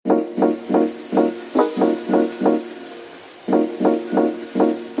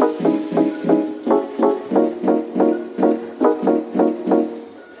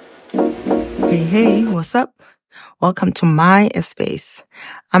Hey, what's up? Welcome to my space.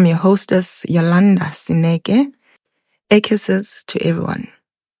 I'm your hostess, Yolanda Sineke. Kisses to everyone.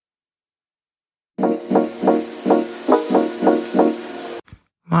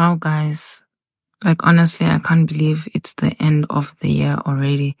 Wow, guys. Honestly, I can't believe it's the end of the year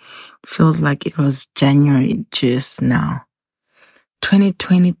already. Feels like it was January just now.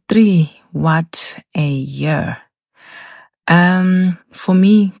 2023, what a year. For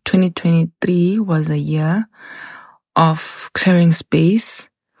me, 2023 was a year of clearing space,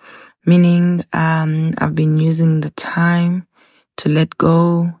 meaning I've been using the time to let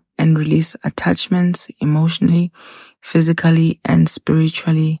go and release attachments emotionally, physically, and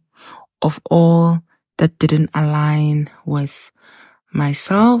spiritually of all that didn't align with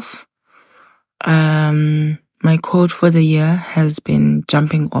myself. My quote for the year has been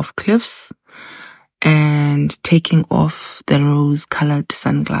jumping off cliffs and taking off the rose-colored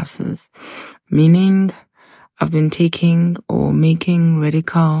sunglasses, meaning I've been taking or making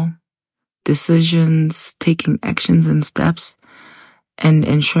radical decisions, taking actions and steps, and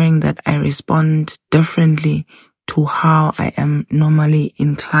ensuring that I respond differently to how I am normally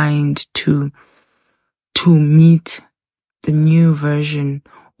inclined to meet the new version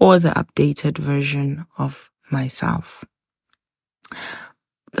or the updated version of myself.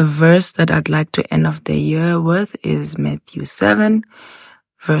 The verse that I'd like to end off the year with is Matthew 7,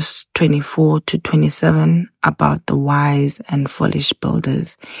 verse 24 to 27, about the wise and foolish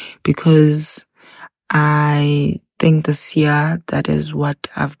builders, because I think this year that is what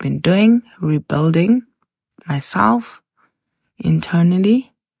I've been doing, rebuilding myself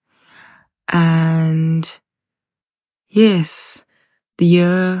internally. And yes, the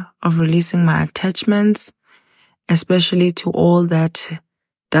year of releasing my attachments, especially to all that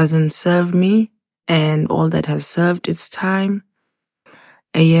doesn't serve me and all that has served its time.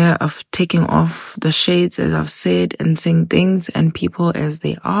 A year of taking off the shades, as I've said, and seeing things and people as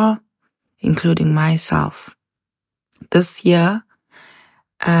they are, including myself. This year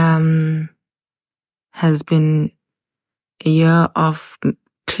has been a year of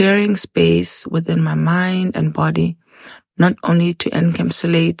clearing space within my mind and body, not only to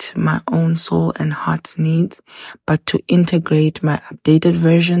encapsulate my own soul and heart's needs, but to integrate my updated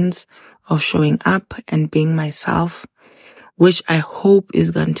versions of showing up and being myself, which I hope is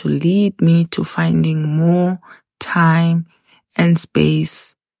going to lead me to finding more time and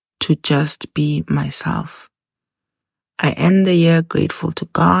space to just be myself. I end the year grateful to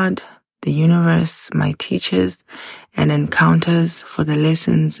God, the universe, my teachers, and encounters for the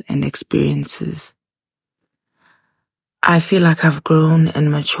lessons and experiences. I feel like I've grown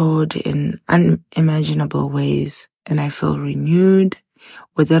and matured in unimaginable ways, and I feel renewed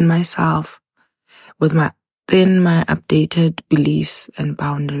within myself, within my updated beliefs and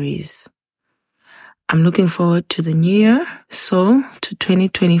boundaries. I'm looking forward to the new year, so to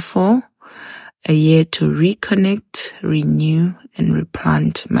 2024, a year to reconnect, renew, and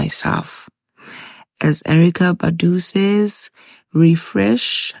replant myself. As Erykah Badu says,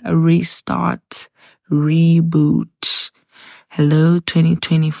 refresh, restart, reboot. Hello,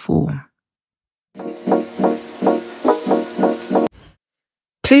 2024.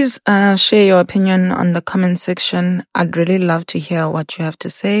 Please share your opinion on the comment section. I'd really love to hear what you have to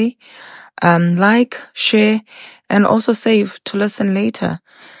say. Like, share, and also save to listen later.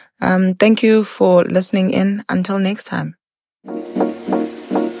 Thank you for listening in. Until next time.